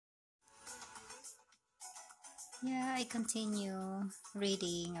Yeah, I continue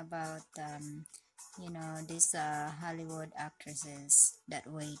reading about these Hollywood actresses that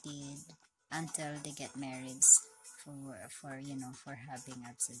waited until they get married for having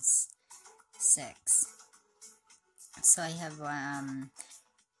absence sex. So I have a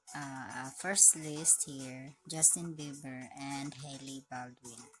first list here: Justin Bieber and Hailey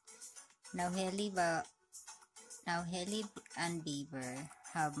Baldwin. Now Hailey and Bieber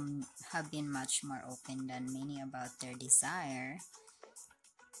have been much more open than many about their desire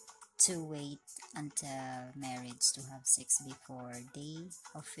to wait until marriage to have sex before they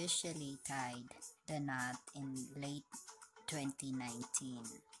officially tied the knot in late 2019.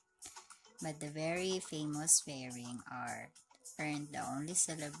 But the very famous pairing aren't the only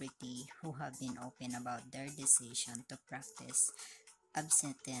celebrity who have been open about their decision to practice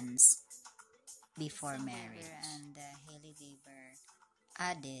abstinence before marriage. And Hailey Bieber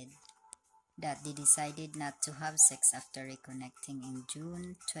added that they decided not to have sex after reconnecting in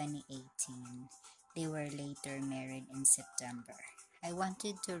June 2018. They were later married in September. I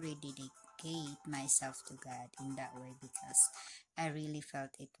wanted to rededicate myself to God in that way because I really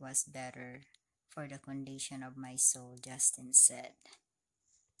felt it was better for the condition of my soul, Justin said.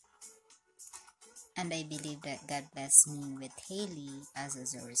 And I believe that God blessed me with Hailey as a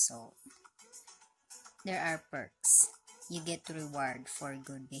result. There are perks. You get reward for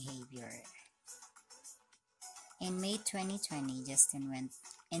good behavior. In May 2020, Justin went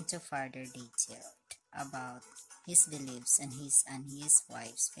into further detail about his beliefs and his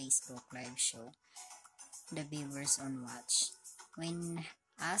wife's Facebook live show, The Beavers on Watch. When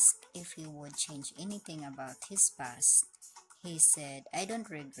asked if he would change anything about his past, he said, "I don't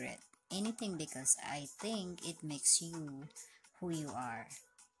regret anything because I think it makes you who you are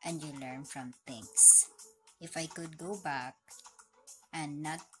and you learn from things. If I could go back and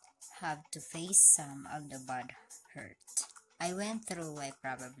not have to face some of the bad hurt I went through, I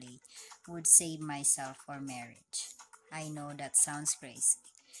probably would save myself for marriage. I know that sounds crazy.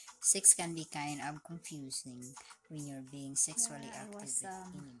 Sex can be kind of confusing when you're being sexually active with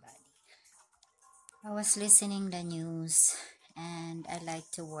anybody." I was listening the news and I like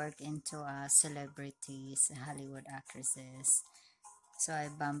to work into celebrities, Hollywood actresses. So I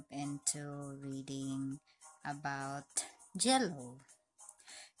bump into reading about Jello,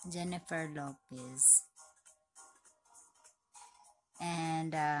 Jennifer Lopez,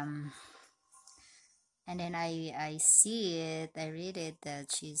 and then I see it, I read it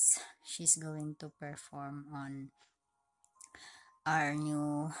that she's going to perform on our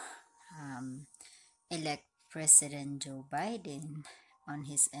new elect President Joe Biden on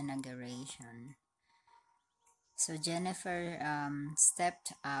his inauguration. So Jennifer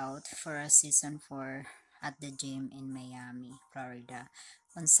stepped out for a season 4 at the gym in Miami, Florida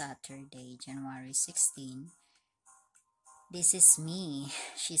on Saturday, January 16. "This is me,"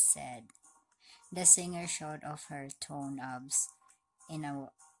 she said. The singer showed off her toned abs in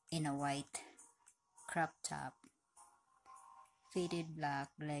a white crop top, fitted black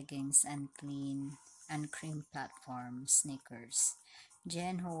leggings and cream platform sneakers.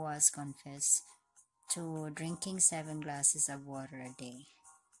 Jen, who was confessed to drinking 7 glasses of water a day,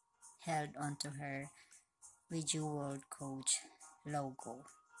 held onto her bejeweled Coach logo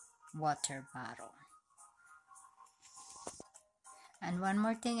water bottle. And one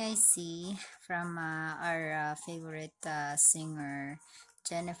more thing I see from our favorite singer,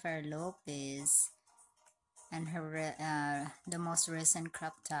 Jennifer Lopez, and her the most recent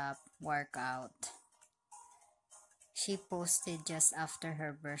crop top workout. She posted just after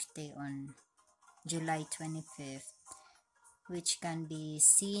her birthday on July 25th, which can be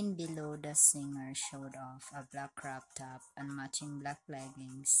seen below. The singer showed off a black crop top and matching black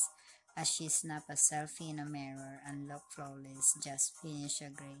leggings as she snapped a selfie in a mirror and looked flawless. "Just finished a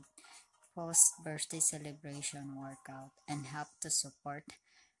great post-birthday celebration workout and helped to support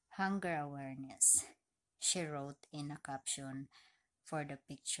hunger awareness," she wrote in a caption for the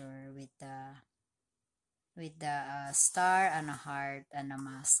picture with the star and a heart and a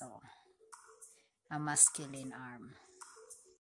muscle, a masculine arm.